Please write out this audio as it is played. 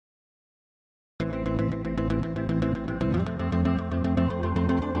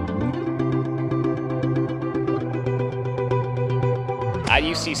At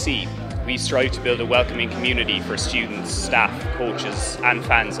UCC, we strive to build a welcoming community for students, staff, coaches and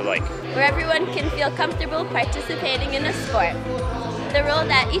fans alike. Where everyone can feel comfortable participating in a sport. The role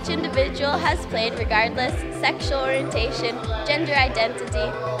that each individual has played regardless sexual orientation, gender identity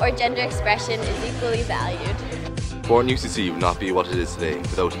or gender expression is equally valued. Sport in UCC would not be what it is today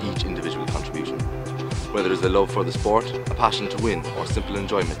without each individual contribution. Whether it's a love for the sport, a passion to win or simple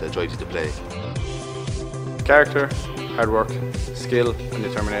enjoyment that drives you to play. Character, hard work, skill and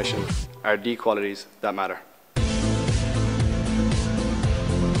determination are the qualities that matter.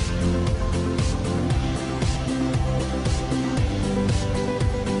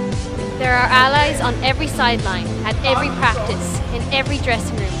 There are allies on every sideline, at every practice, in every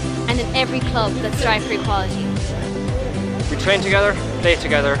dressing room and in every club that strive for equality. We train together, play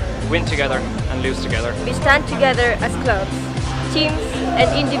together, win together and lose together. We stand together as clubs, teams and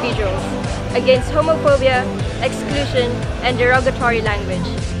individuals against homophobia, exclusion and derogatory language.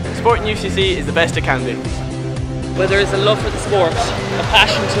 Sport in UCC is the best it can be. Whether it's a love for the sport, a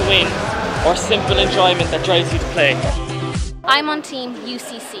passion to win or simple enjoyment that drives you to play. I'm on Team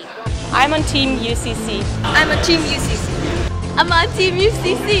UCC. I'm on Team UCC. I'm on Team UCC. I'm on Team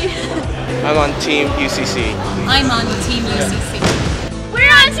UCC. I'm on Team UCC. I'm on Team UCC.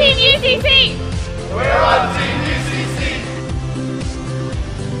 We're on Team UCC. We're